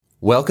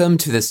Welcome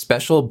to this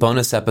special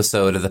bonus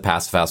episode of the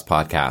Passive House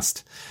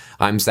podcast.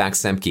 I'm Zach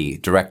Semke,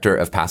 director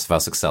of Passive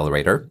House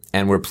Accelerator,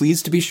 and we're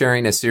pleased to be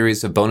sharing a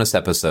series of bonus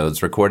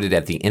episodes recorded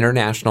at the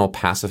International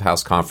Passive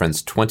House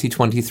Conference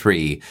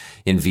 2023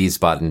 in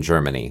Wiesbaden,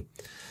 Germany.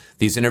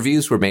 These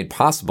interviews were made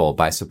possible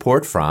by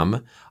support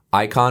from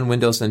Icon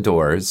Windows and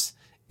Doors,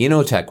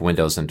 Inotech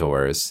Windows and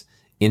Doors,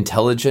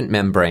 Intelligent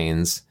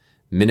Membranes,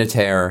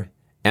 Minitaire,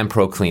 and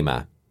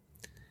Proclima.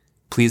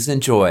 Please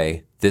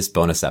enjoy this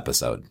bonus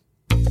episode.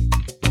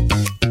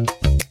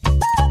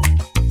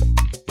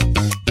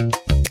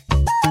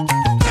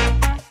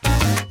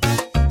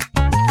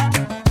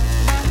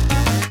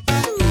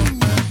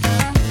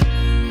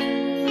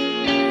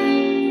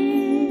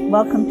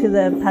 Welcome to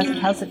the Passive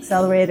House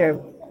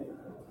Accelerator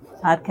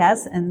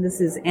podcast, and this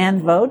is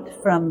Anne Vogt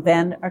from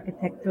VAND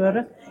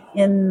arquitectura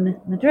in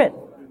Madrid.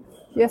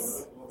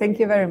 Yes, thank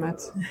you very much.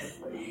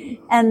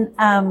 And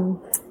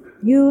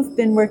you've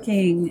been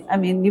working,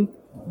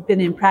 you've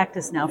been in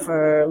practice now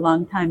for a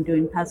long time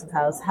doing Passive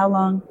House. How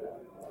long?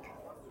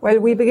 Well,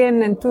 we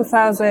began in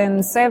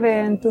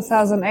 2007,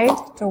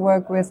 2008 to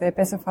work with a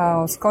Passive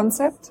House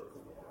concept.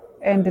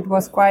 And it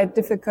was quite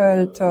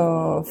difficult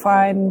to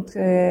find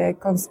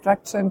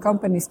construction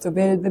companies to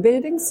build the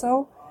buildings.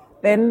 So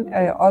then,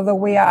 although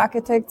we are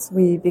architects,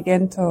 we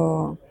began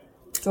to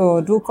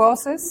do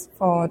courses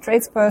for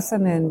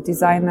tradesperson and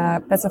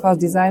designer, Passive House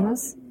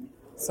designers.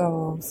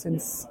 So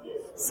since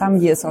some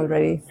years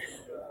already.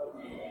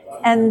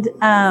 And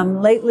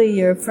lately,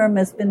 your firm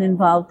has been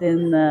involved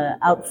in the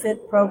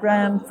outfit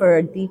program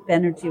for deep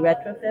energy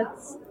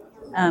retrofits.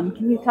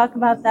 Can you talk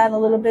about that a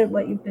little bit?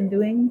 What you've been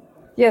doing?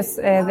 Yes,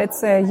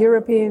 that's a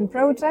European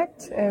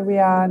project. We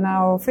are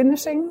now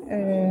finishing.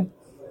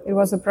 It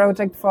was a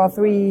project for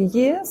 3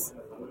 years.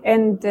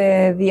 And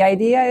the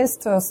idea is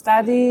to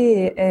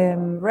study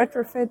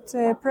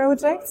retrofit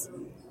projects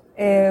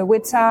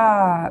which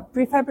are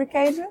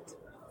prefabricated.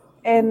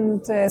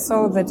 And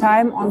so the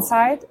time on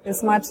site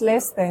is much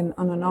less than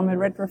on a normal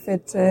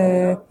retrofit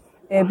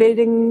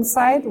building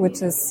site,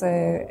 which is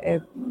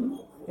a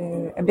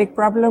big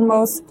problem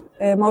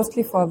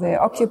mostly for the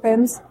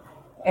occupants.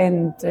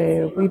 And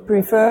we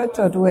prefer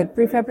to do it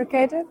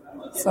prefabricated,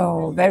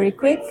 so very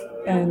quick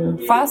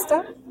and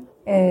faster,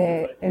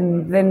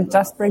 and then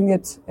just bring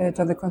it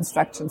to the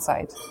construction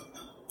site.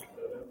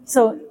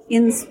 So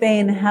in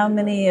Spain, how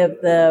many of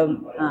the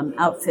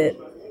outfit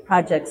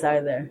projects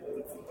are there?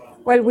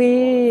 Well,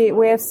 we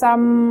have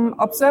some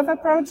observer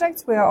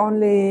projects. We are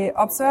only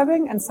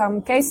observing, and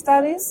some case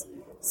studies.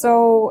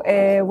 So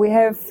we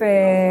have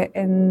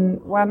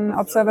one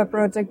observer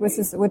project which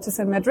is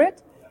in Madrid.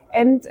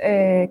 And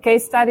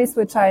case studies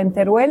which are in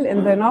Teruel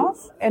in the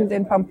north and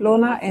in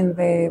Pamplona in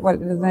the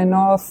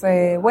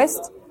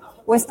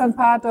western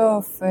part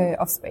of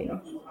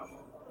Spain.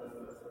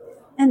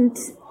 And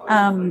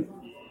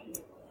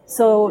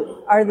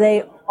so are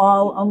they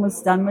all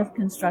almost done with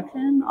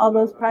construction, all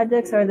those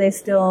projects? Are they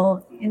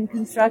still in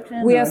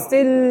construction? We are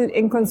still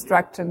in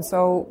construction.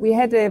 So we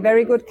had a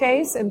very good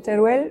case in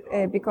Teruel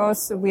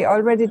because we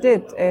already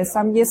did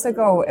some years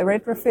ago a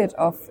retrofit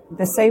of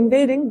the same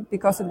building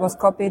because it was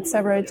copied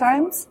several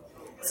times.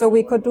 So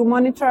we could do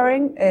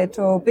monitoring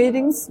to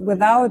buildings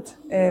without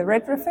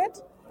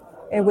retrofit,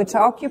 which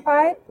are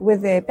occupied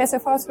with a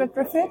Passive House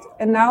retrofit.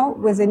 And now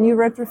with the new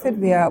retrofit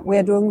we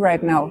are doing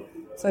right now.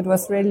 So it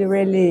was really,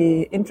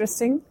 really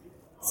interesting.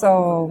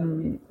 So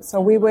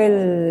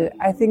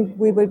I think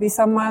we will be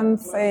some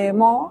months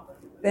more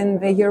than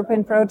the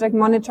European project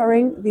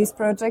monitoring these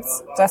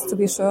projects just to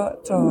be sure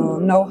to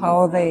know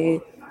how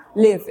they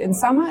live in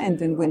summer and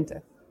in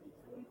winter.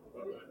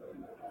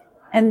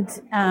 And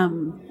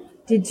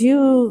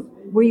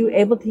were you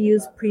able to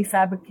use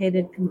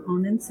prefabricated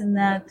components in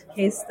that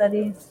case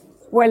study?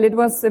 Well, it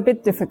was a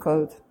bit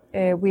difficult.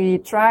 We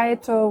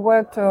tried to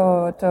work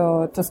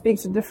to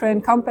speak to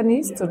different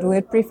companies to do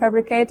it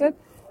prefabricated.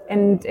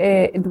 And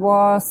it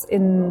was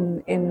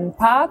in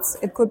parts,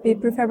 it could be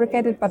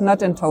prefabricated, but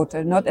not in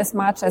total, not as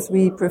much as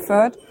we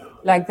preferred,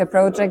 like the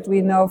project we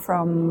know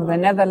from the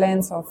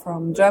Netherlands or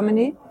from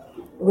Germany.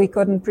 We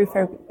couldn't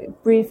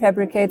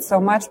prefabricate so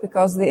much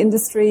because the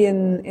industry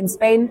in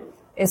Spain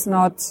is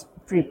not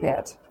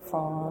prepared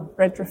for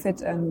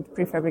retrofit and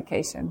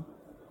prefabrication.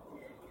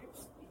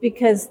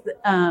 Because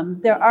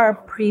there are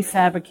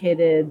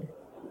prefabricated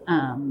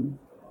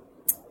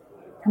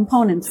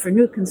components for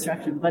new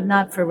construction, but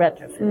not for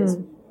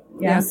retrofit.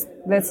 Yeah. Yes,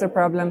 that's the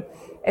problem.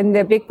 And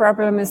the big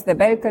problem is the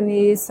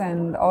balconies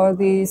and all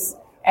these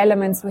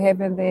elements we have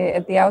at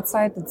the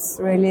outside. It's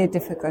really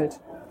difficult.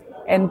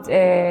 And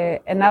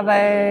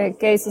another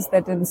case is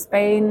that in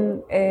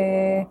Spain,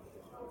 the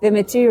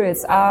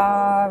materials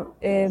are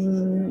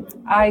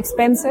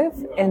expensive,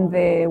 and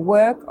the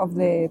work of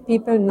the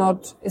people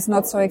is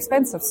not so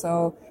expensive.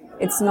 So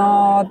it's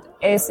not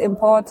as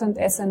important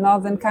as in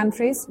northern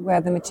countries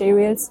where the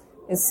materials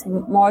is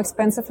more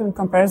expensive in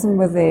comparison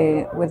with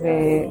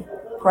the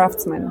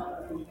craftsmen.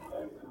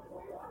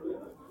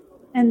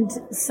 And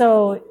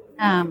so,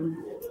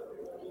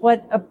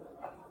 what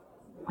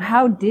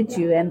how did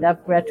you end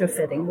up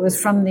retrofitting? It was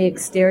from the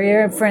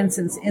exterior, for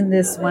instance, in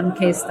this one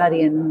case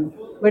study in,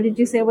 where did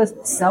you say it was?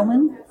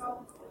 Selman?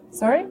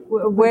 Sorry?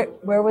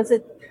 Where was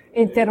it?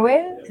 In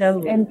Teruel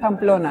Teruel. and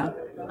Pamplona.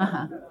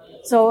 Uh-huh.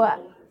 So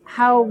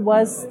how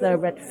was the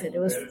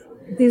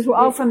retrofit? These were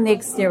all from the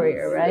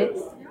exterior, right?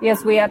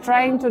 Yes, we are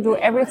trying to do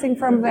everything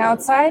from the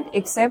outside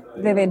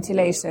except the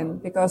ventilation,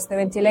 because the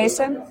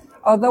ventilation,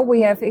 although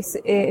we have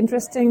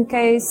interesting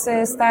case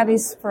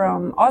studies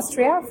from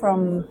Austria,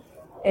 from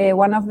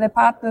one of the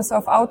partners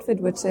of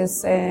Outfit, which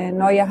is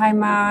Neue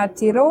Heimat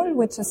Tirol,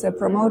 which is a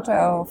promoter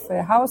of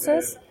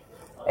houses.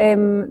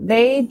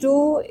 They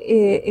do,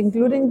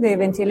 including the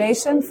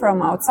ventilation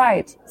from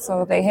outside.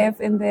 So they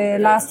have in the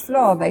last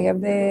floor, they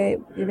have the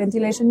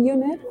ventilation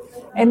unit,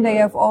 and they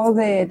have all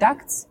the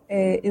ducts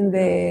in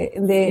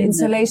the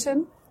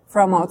insulation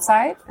from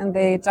outside, and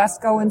they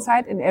just go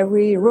inside in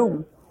every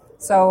room.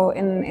 So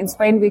in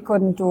Spain we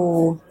couldn't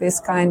do this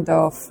kind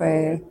of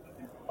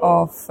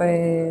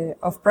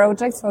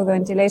projects for the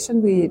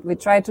ventilation. We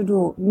try to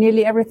do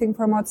nearly everything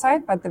from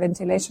outside, but the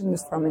ventilation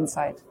is from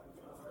inside.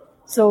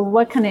 So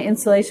what kind of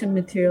insulation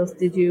materials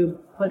did you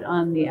put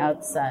on the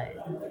outside?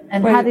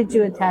 And how did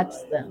you attach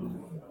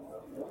them?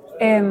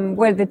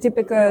 Well, the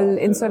typical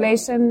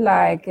insulation,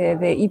 like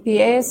the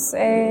EPS,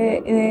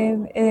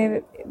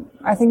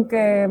 I think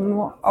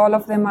all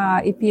of them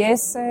are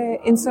EPS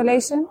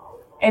insulation,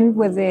 and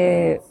with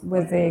the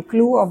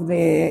glue of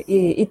the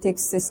ETIX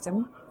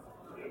system.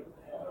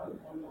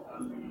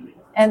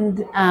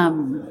 And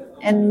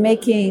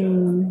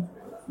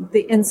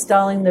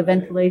installing the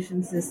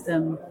ventilation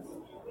system,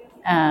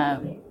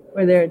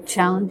 were there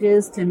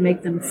challenges to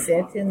make them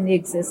fit in the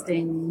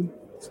existing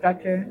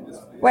structure?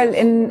 Well,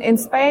 in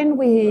Spain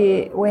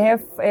we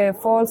have a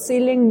false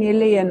ceiling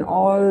nearly in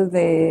all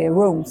the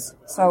rooms,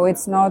 so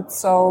it's not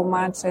so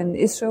much an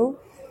issue.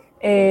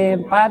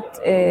 But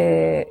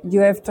you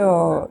have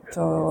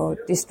to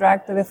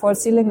distract the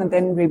false ceiling and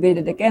then rebuild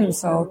it again.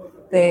 So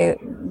the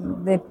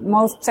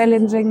most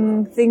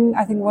challenging thing,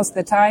 I think, was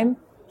the time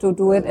to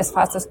do it as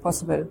fast as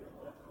possible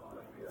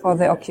for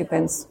the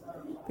occupants.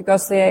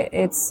 Because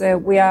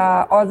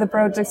all the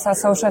projects are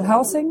social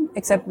housing,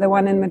 except the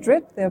one in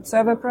Madrid, the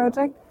Observer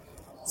project.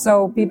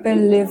 So people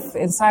live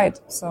inside,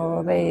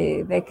 so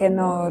they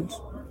cannot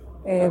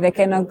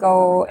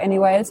go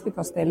anywhere else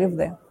because they live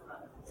there.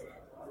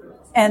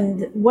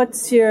 And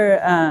what's your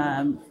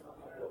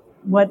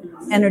what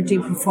energy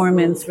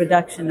performance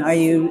reduction are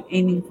you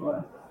aiming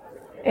for?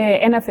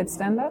 NFIT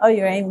standard. Oh,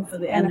 you're aiming for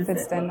the NFIT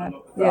standard.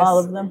 For yes. all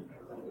of them?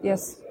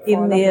 Yes.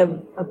 Even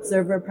the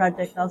Observer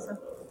project also?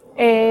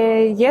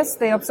 Yes,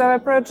 the Observer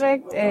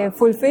project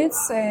fulfills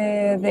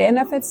the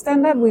NFIT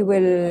standard. We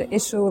will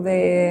issue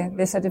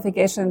the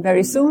certification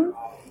very soon.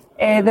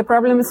 The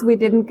problem is we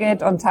didn't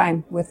get on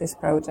time with this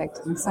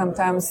project.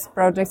 Sometimes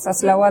projects are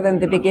slower than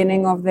the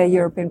beginning of the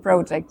European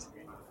project.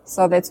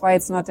 So that's why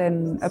it's not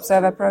an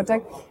Observer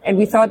project. And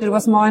we thought it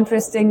was more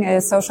interesting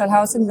social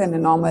housing than a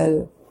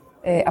normal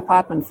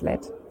apartment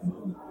flat.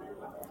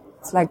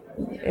 It's like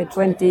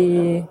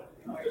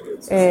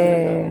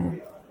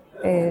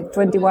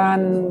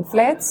 21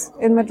 flats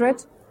in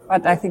Madrid,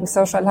 but I think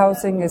social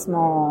housing is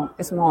more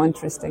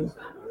interesting,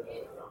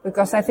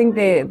 because I think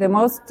the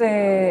most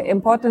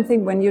important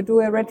thing when you do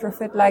a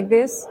retrofit like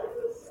this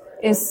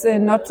is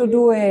not to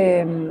do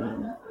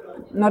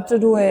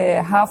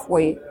a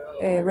halfway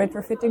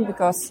retrofitting,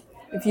 because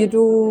if you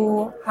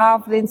do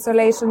half the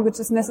installation which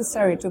is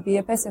necessary to be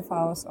a passive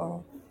house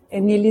or a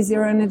nearly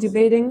zero energy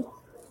building,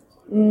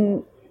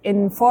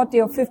 in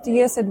 40 or 50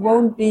 years, it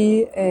won't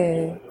be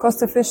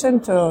cost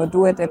efficient to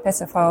do it a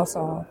passive house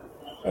or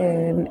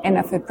an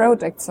NFIT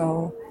project.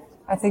 So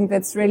I think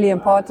that's really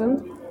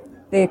important.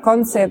 The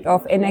concept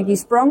of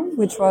Energiesprong,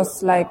 which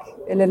was like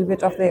a little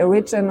bit of the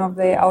origin of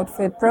the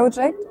Outfit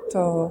project,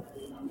 to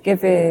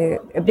give a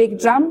big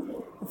jump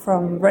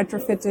from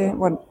retrofitting,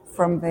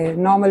 from the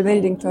normal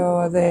building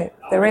to the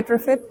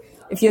retrofit.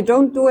 If you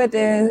don't do it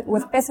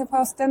with passive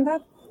house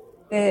standard,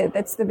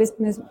 that's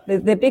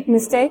the big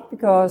mistake,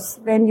 because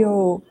then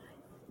you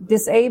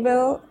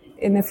disable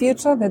in the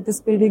future that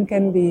this building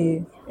can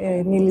be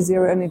a nearly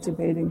zero energy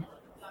building.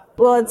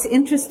 Well, it's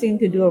interesting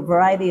to do a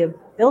variety of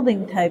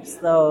building types,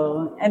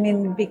 though. I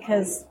mean,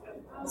 because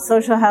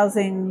social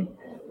housing,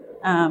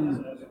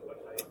 I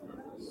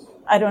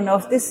don't know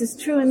if this is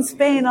true in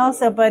Spain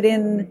also, but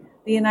in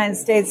the United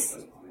States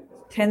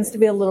tends to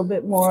be a little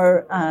bit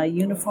more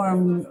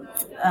uniform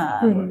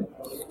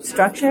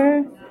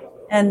structure.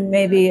 And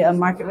maybe a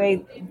market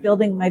rate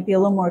building might be a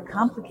little more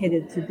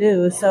complicated to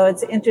do. So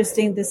it's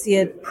interesting to see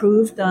it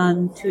proved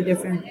on two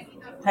different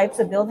types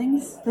of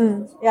buildings.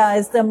 Yeah,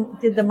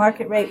 did the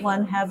market rate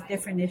one have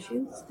different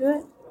issues to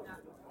it?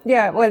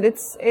 Yeah, well,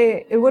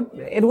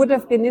 it would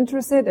have been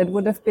interesting. It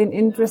would have been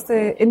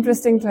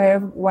interesting to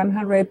have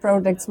 100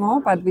 projects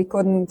more, but we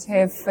couldn't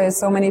have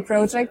so many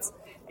projects.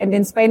 And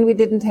in Spain, we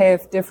didn't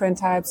have different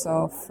types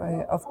of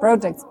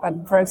projects.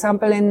 But for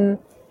example,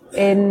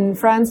 in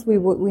France,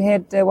 we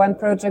had one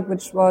project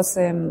which was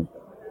a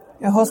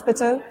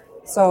hospital,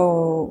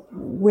 So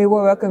we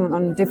were working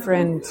on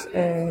different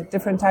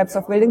types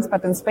of buildings,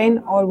 but in Spain,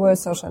 all were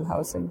social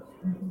housing.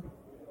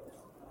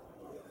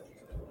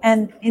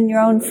 And in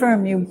your own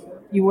firm, you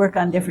work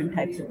on different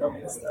types of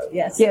buildings, though,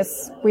 yes?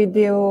 Yes, we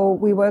do.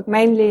 We work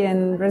mainly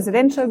in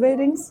residential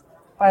buildings,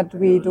 but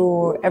we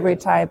do every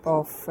type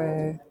of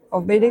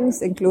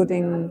buildings,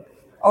 including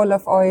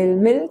olive oil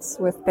mills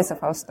with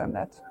Passivhaus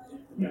standard.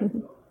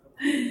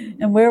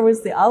 And where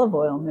was the olive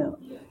oil mill?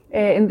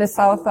 In the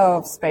south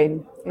of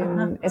Spain,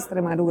 in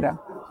Extremadura,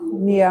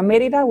 near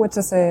Mérida, which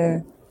is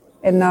a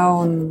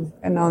known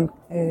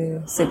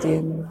city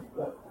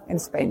in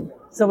Spain.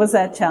 So was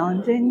that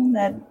challenging?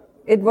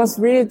 It was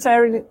really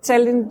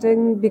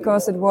challenging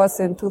because it was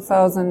in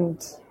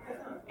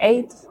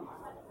 2008,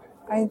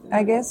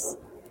 I guess.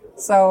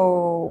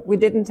 So we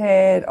didn't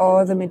have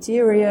all the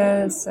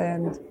materials,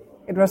 and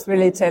it was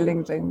really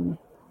challenging.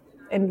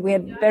 And we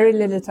had very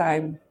little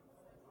time.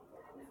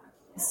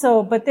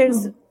 So, but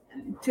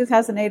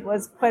 2008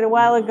 was quite a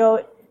while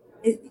ago.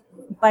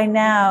 By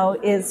now,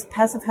 is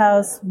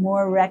Passivhaus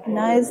more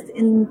recognized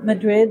in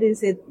Madrid?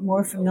 Is it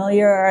more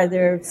familiar? Are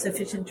there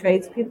sufficient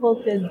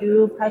tradespeople to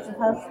do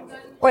Passivhaus?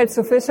 Well,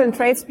 sufficient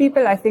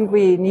tradespeople, I think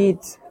we need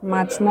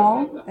much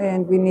more,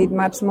 and we need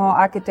much more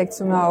architects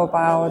to know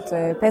about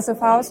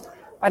Passivhaus.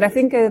 But I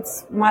think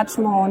it's much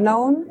more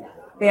known.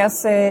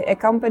 There's a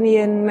company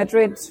in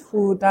Madrid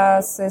who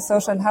does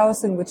social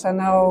housing, which are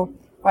now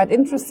quite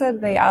interested.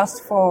 They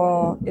asked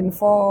for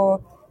 4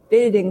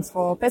 buildings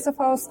for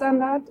Passivhaus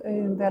standard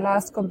in their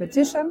last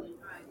competition.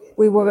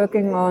 We were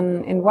working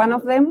in one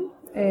of them,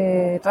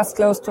 just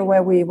close to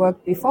where we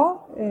worked before.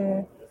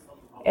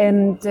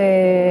 And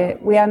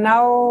we are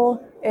now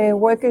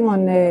working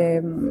on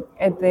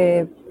at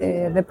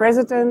the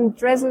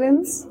president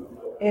residence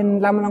in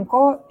La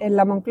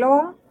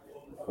Moncloa.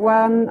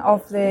 One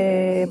of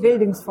the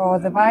buildings for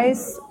the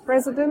vice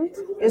president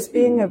is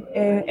being an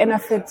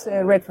ENAFIT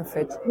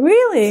retrofit.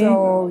 Really?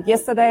 So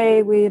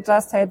yesterday we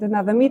just had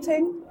another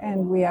meeting,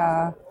 and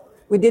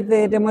we did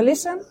the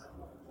demolition,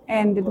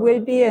 and it will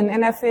be an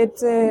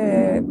ENAFIT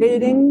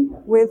building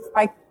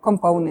by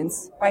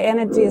components. By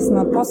energy is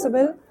not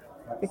possible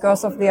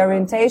because of the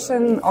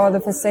orientation. All the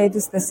facade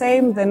is the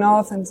same. The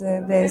north and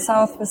the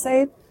south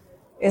facade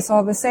is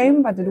all the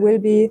same, but it will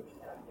be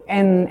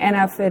an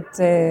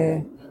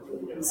ENAFIT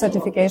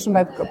certification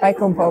by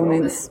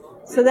components.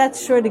 So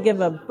that's sure to give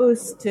a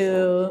boost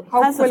to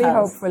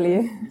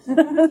Hopefully.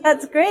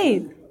 That's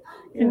great.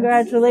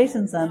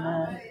 Congratulations on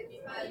that.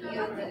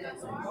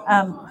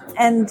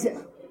 And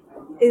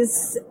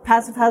is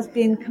Passivhaus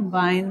being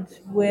combined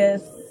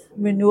with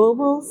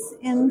renewables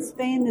in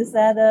Spain? Is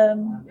that a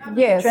trend?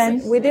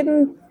 Yes, we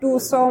didn't do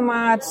so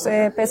much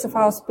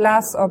Passivhaus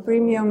Plus or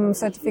premium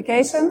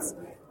certifications,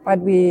 but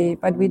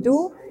we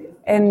do.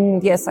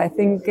 And yes, I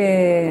think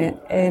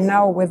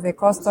now with the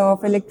cost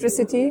of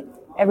electricity,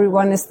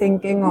 everyone is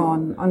thinking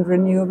on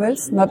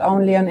renewables, not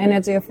only on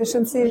energy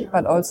efficiency,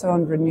 but also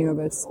on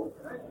renewables.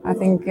 I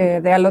think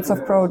there are lots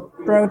of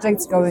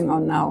projects going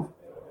on now.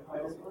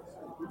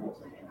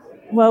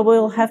 Well,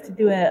 we'll have to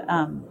do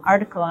an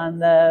article on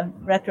the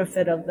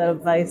retrofit of the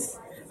Vice.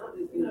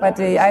 But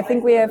I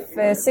think we have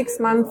 6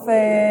 months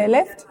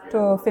left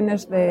to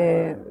finish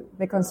the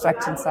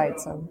construction site.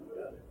 So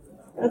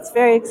that's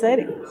very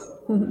exciting.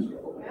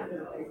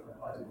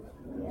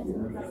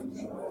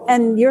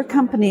 And your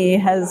company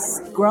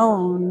has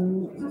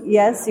grown.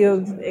 Yes,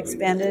 you've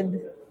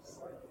expanded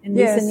in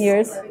recent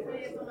years.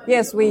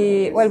 Yes,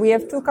 we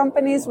have 2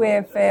 companies. We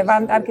have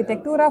VAND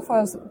arquitectura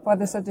for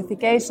the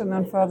certification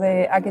and for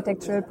the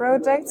architectural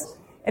projects,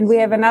 and we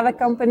have another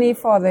company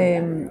for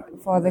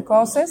the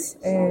courses,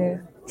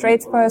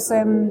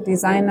 tradesperson,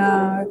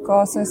 designer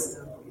courses.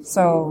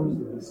 So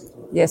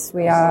yes,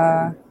 we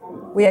are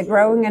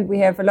growing, and we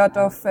have a lot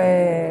of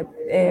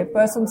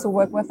persons who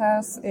work with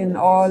us in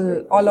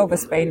all over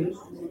Spain.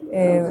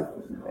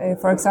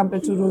 For example,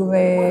 to do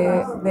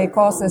the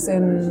courses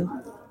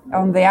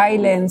on the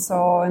islands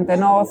or in the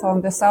north or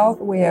in the south,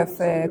 we have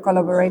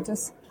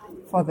collaborators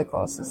for the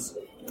courses.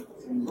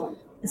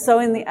 So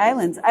in the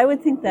islands, I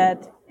would think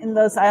that in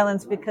those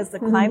islands, because the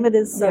climate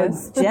is so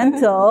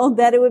gentle,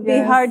 that it would be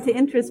hard to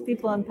interest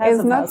people in Passivhaus.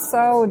 It's not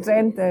so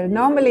gentle.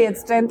 Normally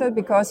it's gentle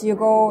because you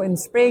go in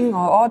spring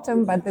or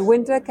autumn, but the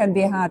winter can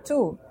be hard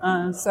too.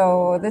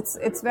 So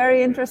it's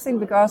very interesting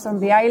because on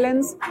the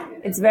islands,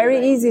 it's very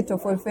easy to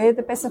fulfill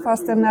the Passivhaus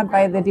standard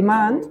by the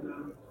demand,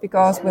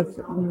 because with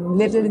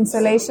little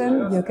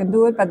insulation you can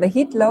do it, but the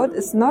heat load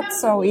is not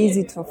so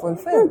easy to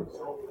fulfill.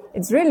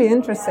 It's really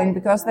interesting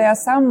because there are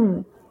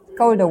some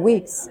colder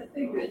weeks.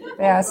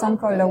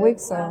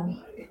 So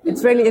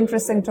it's really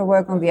interesting to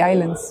work on the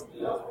islands.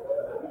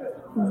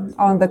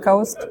 On the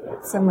coast,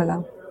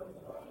 similar.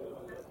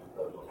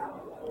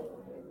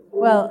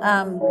 Well,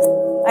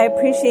 I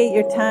appreciate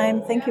your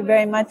time. Thank you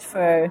very much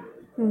for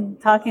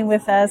talking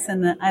with us,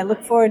 and I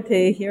look forward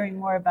to hearing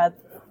more about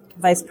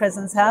Vice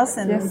President's House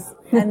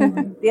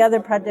and the other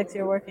projects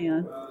you're working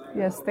on.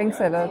 Yes, thanks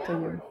a lot to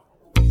you.